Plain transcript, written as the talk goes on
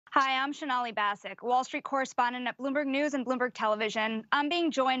Hi, I'm Sonali Basak, Wall Street correspondent at Bloomberg News and Bloomberg Television. I'm being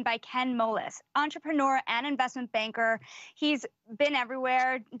joined by Ken Moelis, entrepreneur and investment banker. He's been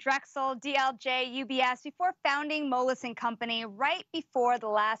everywhere, Drexel, DLJ, UBS, before founding Moelis Company right before the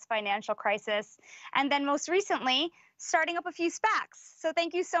last financial crisis. And then most recently, starting up a few SPACs. So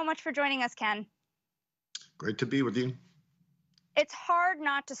thank you so much for joining us, Ken. Great to be with you. It's hard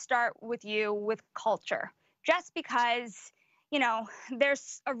not to start with you with culture, just because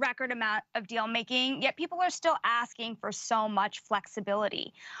there's a record amount of deal making, yet people are still asking for so much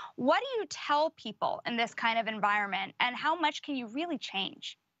flexibility. What do you tell people in this kind of environment, and how much can you really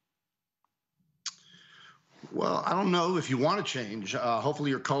change? Well, I don't know if you want to change. Hopefully,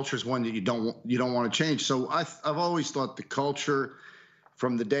 your culture is one that you don't want to change. So I've always thought the culture,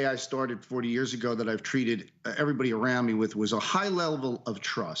 from the day I started 40 years ago, that I've treated everybody around me with, was a high level of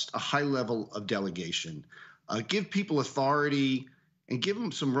trust, a high level of delegation. Give people authority and give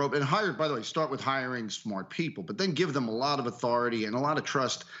them some rope, and hire, by the way, start with hiring smart people, but then give them a lot of authority and a lot of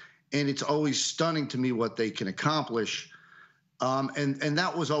trust. And it's always stunning to me what they can accomplish. And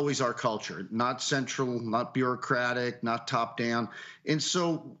that was always our culture, not central, not bureaucratic, not top down. And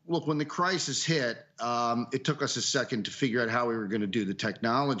so, look, when the crisis hit, it took us a second to figure out how we were going to do the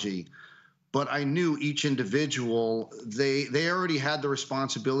technology. But I knew each individual, they already had the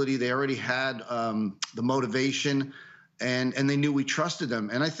responsibility, they already had the motivation, and they knew we trusted them.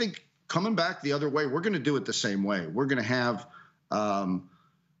 And I think coming back the other way, we're going to do it the same way. We're going to have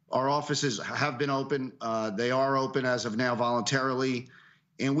our offices have been open. They are open as of now voluntarily.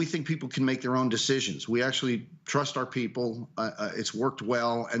 And we think people can make their own decisions. We actually trust our people. It's worked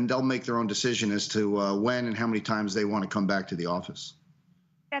well, and they'll make their own decision as to when and how many times they want to come back to the office.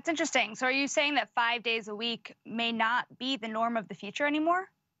 That's interesting. So are you saying that 5 days a week may not be the norm of the future anymore?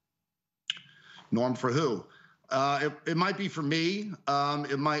 Norm for who? It might be for me.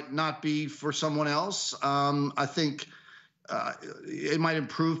 It might not be for someone else. I think it might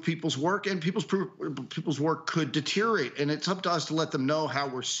improve people's work, and people's work could deteriorate. And it's up to us to let them know how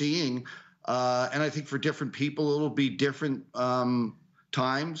we're seeing. And I think for different people, it'll be different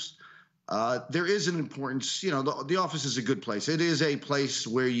times. There is an importance, the office is a good place. It is a place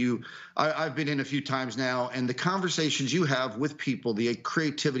where I've been in a few times now, and the conversations you have with people, the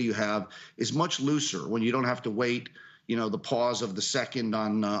creativity you have is much looser when you don't have to wait, the pause of the second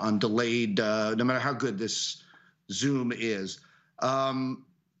on delayed, no matter how good this Zoom is.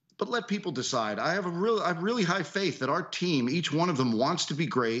 But let people decide. I have really high faith that our team, each one of them, wants to be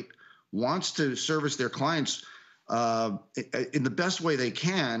great, wants to service their clients in the best way they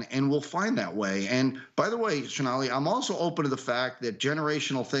can, and we'll find that way. And by the way, Sonali, I'm also open to the fact that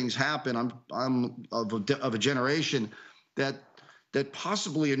generational things happen. I'm of a generation that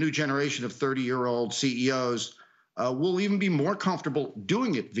possibly a new generation of 30-year-old CEOs will even be more comfortable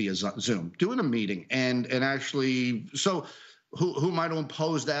doing it via Zoom, doing a meeting, and actually, so who might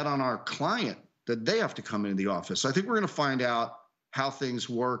impose that on our client, that they have to come into the office? I think we're going to find out how things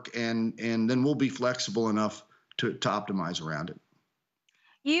work, and then we'll be flexible enough to optimize around it.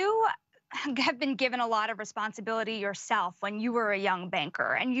 You have been given a lot of responsibility yourself when you were a young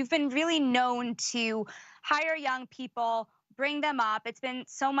banker, and you've been really known to hire young people, bring them up. It's been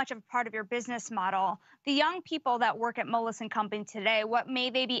so much of a part of your business model. The young people that work at Moelis Company today, what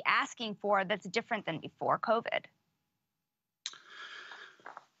may they be asking for that's different than before COVID?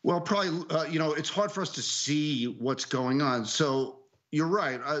 Well, probably, it's hard for us to see what's going on. So you're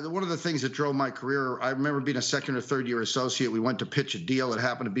right. One of the things that drove my career, I remember being a second or third year associate. We went to pitch a deal. It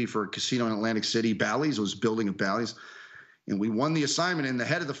happened to be for a casino in Atlantic City, Bally's. It was building of Bally's. And we won the assignment. And the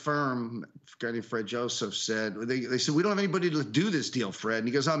head of the firm, a guy named Fred Joseph, said, they said, we don't have anybody to do this deal, Fred. And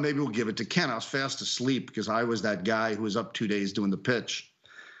he goes, maybe we'll give it to Ken. I was fast asleep because I was that guy who was up 2 days doing the pitch.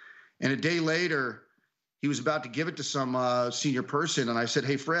 And a day later, he was about to give it to some senior person, and I said,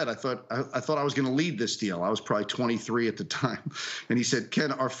 "Hey, Fred, I thought I was going to lead this deal." I was probably 23 at the time, and he said,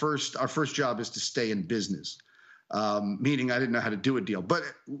 "Ken, our first job is to stay in business," meaning I didn't know how to do a deal. But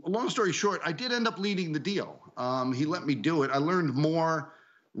long story short, I did end up leading the deal. He let me do it. I learned more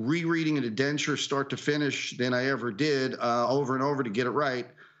rereading an indenture start to finish than I ever did over and over to get it right.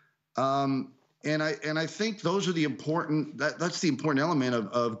 And I think those are the important. That's the important element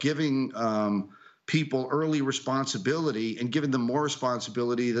of giving people early responsibility and giving them more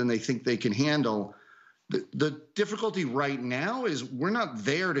responsibility than they think they can handle. The difficulty right now is we're not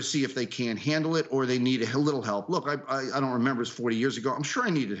there to see if they can't handle it or they need a little help. Look, I don't remember, it's 40 years ago. I'm sure I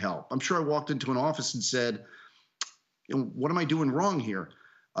needed help. I'm sure I walked into an office and said, what am I doing wrong here?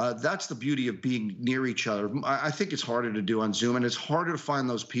 That's the beauty of being near each other. I think it's harder to do on Zoom, and it's harder to find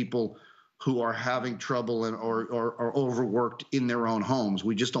those people who are having trouble and or overworked in their own homes.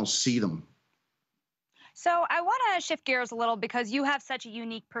 We just don't see them. So I want to shift gears a little because you have such a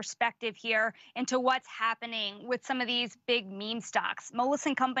unique perspective here into what's happening with some of these big meme stocks.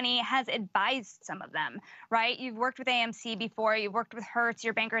 Moelis Company has advised some of them, right? You've worked with AMC before, you've worked with Hertz,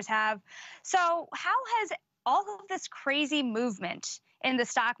 your bankers have. So how has all of this crazy movement in the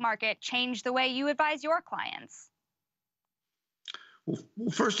stock market changed the way you advise your clients? Well,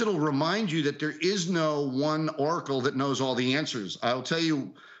 first, it'll remind you that there is no one oracle that knows all the answers. I'll tell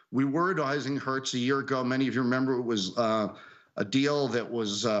you, we were advising Hertz a year ago. Many of you remember it was a deal that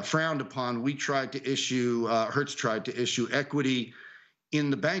was frowned upon. We tried to issue, Hertz tried to issue equity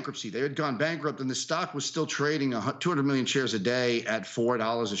in the bankruptcy. They had gone bankrupt, and the stock was still trading 200 million shares a day at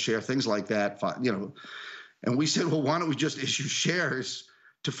 $4 a share, things like that. You know, and we said, well, why don't we just issue shares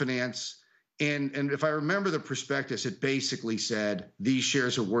to finance? And if I remember the prospectus, it basically said, these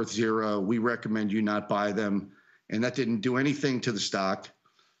shares are worth zero. We recommend you not buy them. And that didn't do anything to the stock.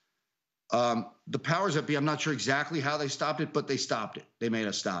 The powers that be, I'm not sure exactly how they stopped it, but they stopped it. They made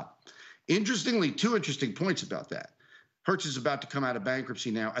us stop. Interestingly, two interesting points about that. Hertz is about to come out of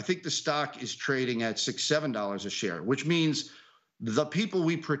bankruptcy now. I think the stock is trading at $6, $7 a share, which means the people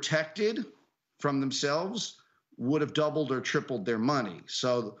we protected from themselves would have doubled or tripled their money.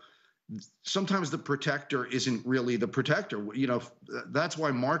 So sometimes the protector isn't really the protector. You know, that's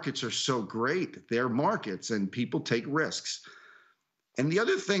why markets are so great. They're markets and people take risks. And the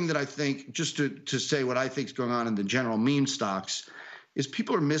other thing that I think, just to say what I think is going on in the general meme stocks, is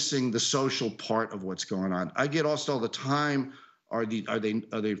people are missing the social part of what's going on. I get asked all the time, are they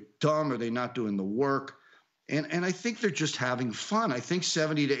dumb? Are they not doing the work? And I think they're just having fun. I think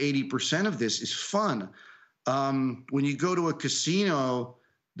 70 to 80% of this is fun. When you go to a casino,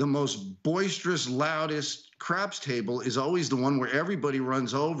 the most boisterous, loudest craps table is always the one where everybody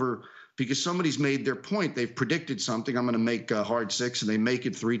runs over because somebody's made their point. They've predicted something. I'm going to make a hard six, and they make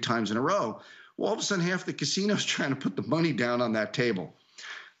it 3 times in a row. Well, all of a sudden, half the casino's trying to put the money down on that table.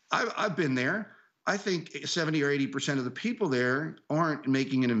 I've been there. I think 70 or 80% of the people there aren't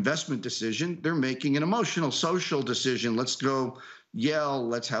making an investment decision. They're making an emotional, social decision. Let's go yell.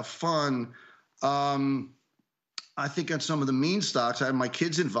 Let's have fun. I think on some of the meme stocks, I have my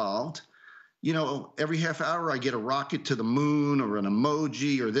kids involved. You know, every half hour I get a rocket to the moon or an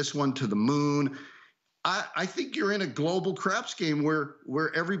emoji or this one to the moon. I think you're in a global craps game where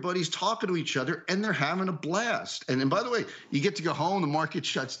everybody's talking to each other and they're having a blast. And by the way, you get to go home, the market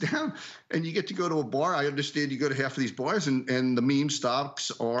shuts down, and you get to go to a bar. I understand you go to half of these bars, and the meme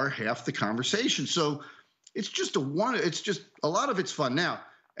stocks are half the conversation. So it's just a lot of it's fun. Now,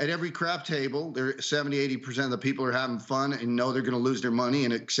 at every crap table, 70, 80% of the people are having fun and know they're going to lose their money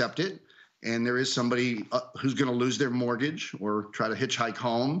and accept it. And there is somebody who's going to lose their mortgage or try to hitchhike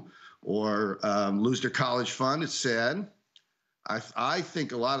home or lose their college fund. It's sad. I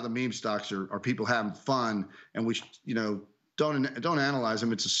think a lot of the meme stocks are people having fun, and we don't analyze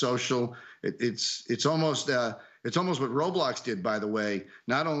them. It's a social. It's almost what Roblox did, by the way.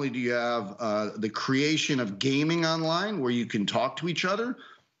 Not only do you have the creation of gaming online where you can talk to each other,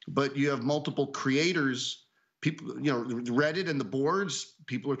 but you have multiple creators. People, Reddit and the boards,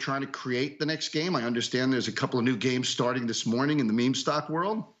 people are trying to create the next game. I understand there's a couple of new games starting this morning in the meme stock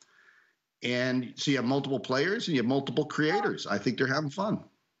world. And so you have multiple players and you have multiple creators. I think they're having fun.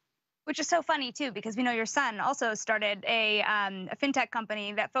 Which is so funny, too, because we know your son also started a fintech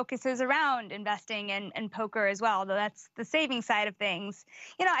company that focuses around investing and poker as well, though that's the saving side of things.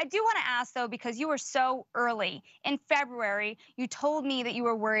 I do want to ask, though, because you were so early. In February, you told me that you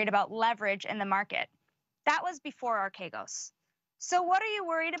were worried about leverage in the market. That was before Archegos. So what are you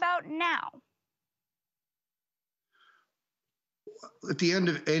worried about now? At the end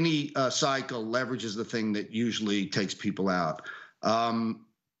of any cycle, leverage is the thing that usually takes people out.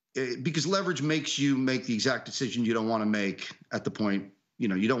 Because leverage makes you make the exact decision you don't want to make at the point,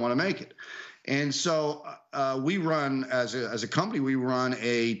 you don't want to make it. And so we run, as a company, we run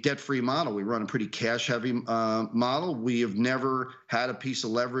a debt-free model. We run a pretty cash-heavy model. We have never had a piece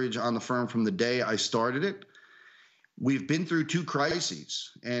of leverage on the firm from the day I started it. We've been through 2 crises,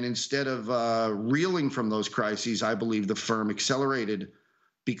 and instead of reeling from those crises, I believe the firm accelerated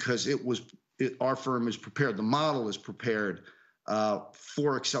because our firm is prepared. The model is prepared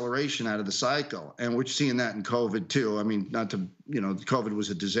for acceleration out of the cycle, and we're seeing that in COVID too. I mean, COVID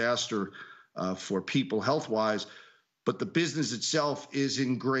was a disaster for people health-wise, but the business itself is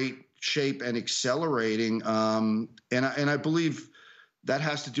in great shape and accelerating. And I believe that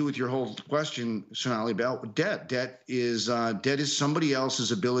has to do with your whole question, Sonali, about debt. Debt is somebody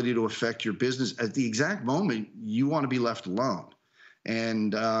else's ability to affect your business at the exact moment you want to be left alone.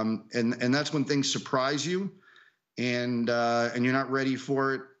 And that's when things surprise you, and you're not ready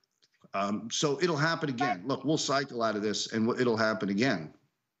for it. So it'll happen again. Look, we'll cycle out of this, and it'll happen again.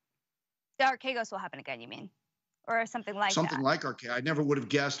 The Archegos will happen again, you mean? Or something like that? Something like Archegos. I never would have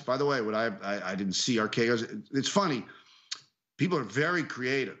guessed, by the way, I didn't see Archegos. It's funny. People are very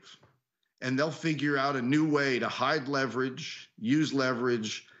creative, and they'll figure out a new way to hide leverage, use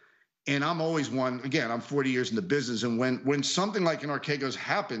leverage. And I'm always one, again, I'm 40 years in the business, and when something like an Archegos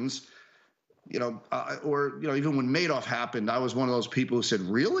happens, or even when Madoff happened, I was one of those people who said,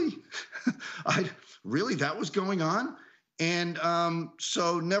 really? Really, that was going on? And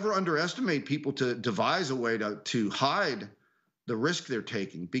so never underestimate people to devise a way to hide the risk they're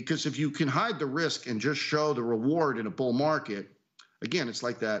taking. Because if you can hide the risk and just show the reward in a bull market, again, it's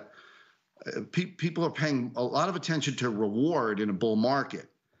like that. People are paying a lot of attention to reward in a bull market.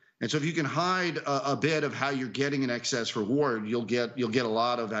 And so if you can hide a bit of how you're getting an excess reward, you'll get a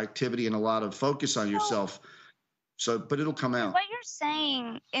lot of activity and a lot of focus on yourself. But it'll come out. What you're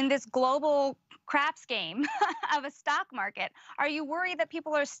saying in this global craps game of a stock market, are you worried that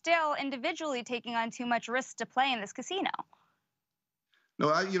people are still individually taking on too much risk to play in this casino? No,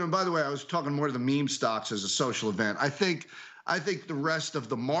 by the way, I was talking more to the meme stocks as a social event. I think the rest of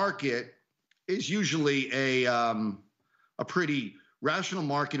the market is usually a pretty rational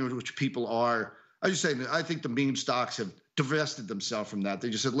market in which people are. I just say I think the meme stocks have divested themselves from that.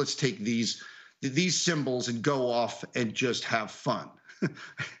 They just said, let's take these symbols and go off and just have fun.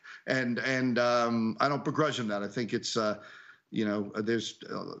 and I don't begrudge them that. I think it's there's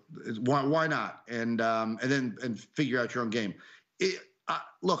why not, and then figure out your own game.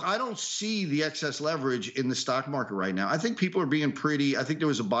 Look, I don't see the excess leverage in the stock market right now. I think people are being pretty. I think there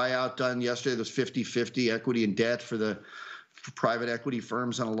was a buyout done yesterday. There was 50-50 equity and debt for private equity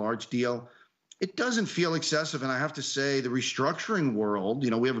firms on a large deal. It doesn't feel excessive. And I have to say, the restructuring world,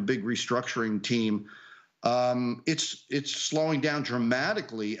 we have a big restructuring team. It's slowing down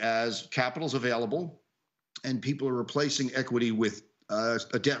dramatically as capital's available and people are replacing equity with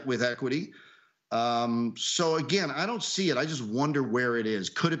a debt with equity. So again, I don't see it. I just wonder where it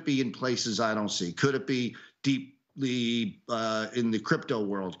is. Could it be in places I don't see? Could it be deeply in the crypto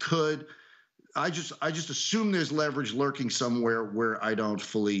world? I just assume there's leverage lurking somewhere where I'm not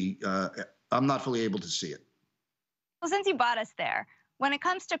fully able to see it. Well, since you brought us there, when it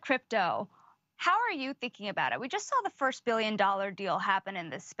comes to crypto, how are you thinking about it? We just saw the first $1 billion deal happen in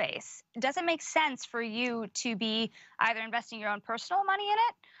this space. Does it make sense for you to be either investing your own personal money in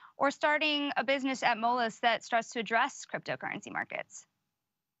it or starting a business at Moelis that starts to address cryptocurrency markets?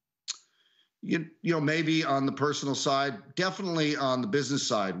 Maybe on the personal side, definitely on the business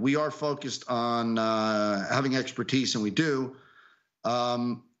side. We are focused on having expertise, and we do.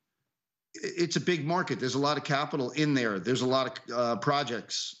 It's a big market. There's a lot of capital in there. There's a lot of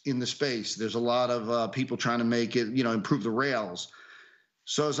projects in the space. There's a lot of people trying to make it, improve the rails.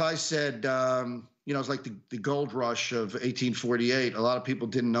 So as I said, it's like the gold rush of 1848. A lot of people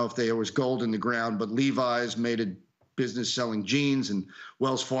didn't know if there was gold in the ground, but Levi's made a business selling jeans, and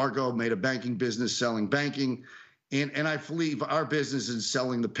Wells Fargo made a banking business selling banking. And I believe our business is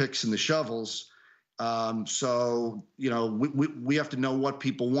selling the picks and the shovels. So, we have to know what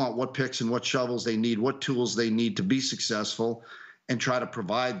people want, what picks and what shovels they need, what tools they need to be successful, and try to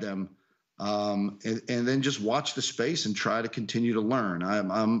provide them. And then just watch the space and try to continue to learn.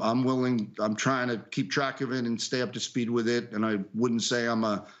 I'm trying to keep track of it and stay up to speed with it. And I wouldn't say I'm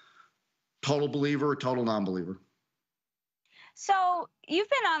a total believer or total non-believer. So you've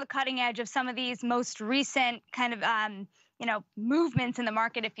been on the cutting edge of some of these most recent kind of, movements in the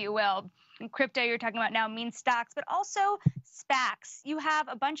market, if you will. In crypto, you're talking about now meme stocks, but also SPACs. You have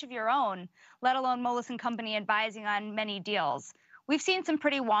a bunch of your own, let alone Moelis Company advising on many deals. We've seen some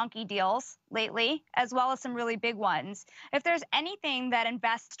pretty wonky deals lately, as well as some really big ones. If there's anything that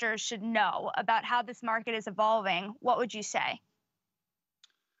investors should know about how this market is evolving, what would you say?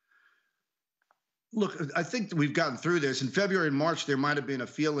 Look, I think we've gotten through this. In February and March, there might have been a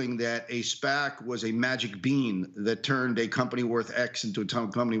feeling that a SPAC was a magic bean that turned a company worth X into a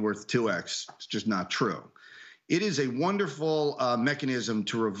company worth 2X. It's just not true. It is a wonderful mechanism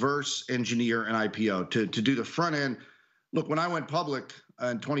to reverse engineer an IPO, to do the front end. Look, when I went public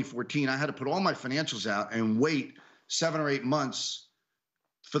in 2014, I had to put all my financials out and wait 7 or 8 months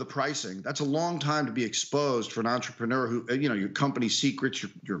for the pricing. That's a long time to be exposed for an entrepreneur who, your company secrets,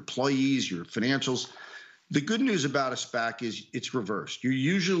 your employees, your financials. The good news about a SPAC is it's reversed. You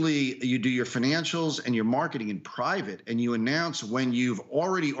do your financials and your marketing in private, and you announce when you've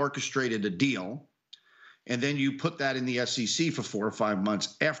already orchestrated a deal, and then you put that in the SEC for 4 or 5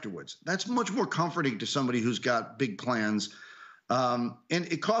 months afterwards. That's much more comforting to somebody who's got big plans. And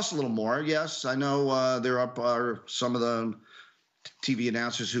it costs a little more. Yes, I know there are some of the TV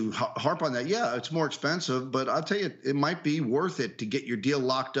announcers who harp on that. Yeah, it's more expensive, but I'll tell you, it might be worth it to get your deal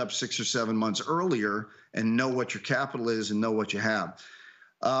locked up 6 or 7 months earlier and know what your capital is and know what you have.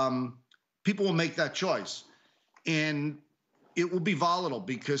 People will make that choice, and it will be volatile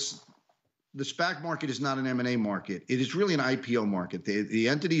because the SPAC market is not an M&A market. It is really an IPO market. The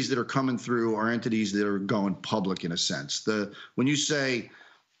entities that are coming through are entities that are going public in a sense. When you say,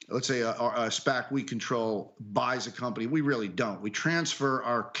 let's say a SPAC we control buys a company, we really don't. We transfer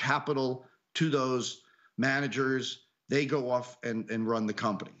our capital to those managers. They go off and run the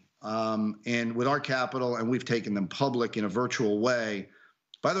company. And with our capital, and we've taken them public in a virtual way,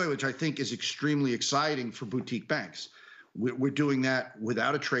 by the way, which I think is extremely exciting for boutique banks. We're doing that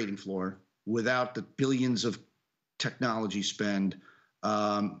without a trading floor, without the billions of technology spend.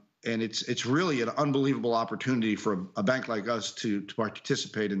 And it's really an unbelievable opportunity for a bank like us to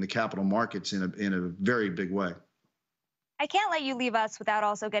participate in the capital markets in a very big way. I can't let you leave us without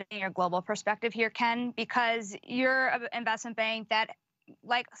also getting your global perspective here, Ken, because you're an investment bank that,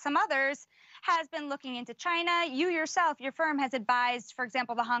 like some others, has been looking into China. You yourself, your firm has advised, for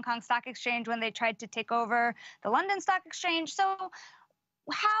example, the Hong Kong Stock Exchange when they tried to take over the London Stock Exchange. So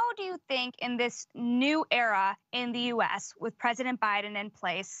how do you think in this new era in the U.S. with President Biden in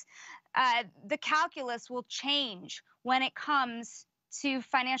place, the calculus will change when it comes to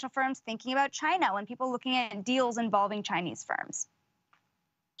financial firms thinking about China, when people looking at deals involving Chinese firms?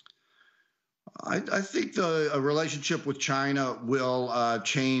 I think the relationship with China will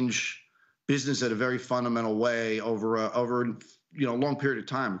change business in a very fundamental way over a long period of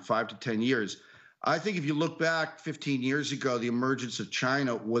time, 5 to 10 years. I think if you look back 15 years ago, the emergence of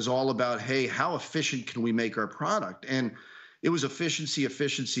China was all about, hey, how efficient can we make our product? And it was efficiency,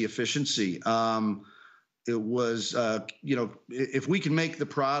 efficiency, efficiency. It was, if we can make the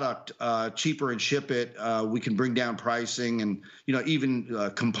product cheaper and ship it, we can bring down pricing. And,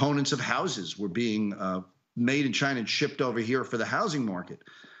 even components of houses were being made in China and shipped over here for the housing market.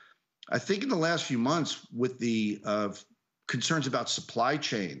 I think in the last few months, with the concerns about supply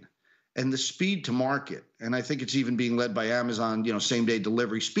chain and the speed to market, and I think it's even being led by Amazon, same day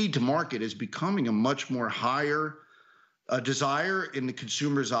delivery, speed to market is becoming a much more higher desire in the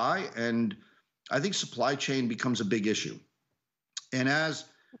consumer's eye. And I think supply chain becomes a big issue. And as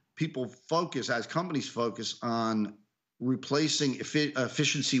companies focus on replacing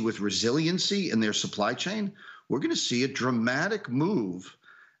efficiency with resiliency in their supply chain, we're going to see a dramatic move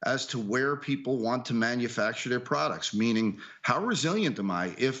as to where people want to manufacture their products, meaning how resilient am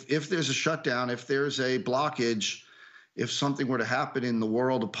I? If there's a shutdown, if there's a blockage, if something were to happen in the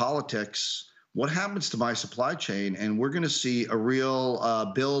world of politics, what happens to my supply chain? And we're going to see a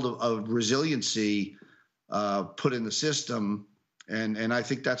real build of resiliency put in the system. And I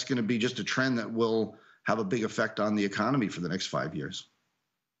think that's going to be just a trend that will have a big effect on the economy for the next 5 years.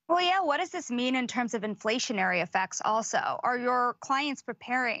 Well, yeah, what does this mean in terms of inflationary effects also? Are your clients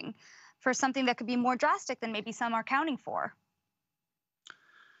preparing for something that could be more drastic than maybe some are counting for?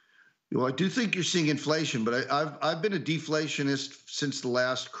 Well, I do think you're seeing inflation, but I've been a deflationist since the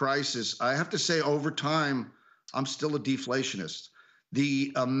last crisis. I have to say, over time, I'm still a deflationist.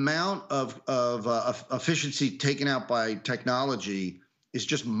 The amount of efficiency taken out by technology is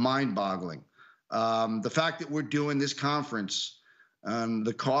just mind-boggling. The fact that we're doing this conference,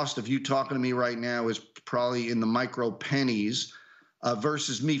 the cost of you talking to me right now is probably in the micro pennies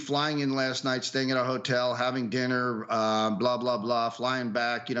versus me flying in last night, staying at a hotel, having dinner, blah, blah, blah, flying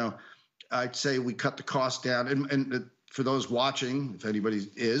back. I'd say we cut the cost down. And for those watching, if anybody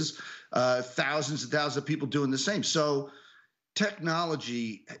is, thousands and thousands of people doing the same. So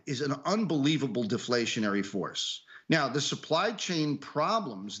technology is an unbelievable deflationary force. Now, the supply chain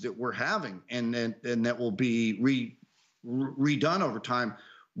problems that we're having and that will be redone over time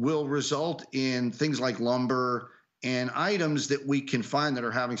will result in things like lumber and items that we can find that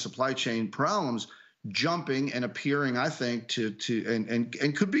are having supply chain problems jumping and appearing, I think,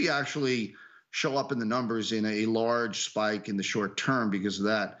 and could be actually show up in the numbers in a large spike in the short term because of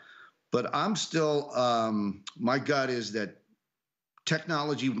that. But I'm still, my gut is that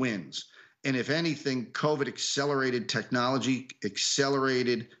technology wins. And if anything, COVID accelerated technology,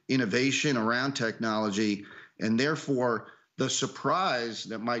 accelerated innovation around technology, and therefore the surprise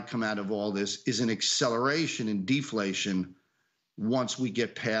that might come out of all this is an acceleration in deflation once we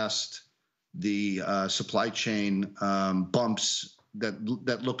get past the supply chain bumps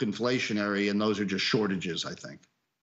that look inflationary, and those are just shortages, I think.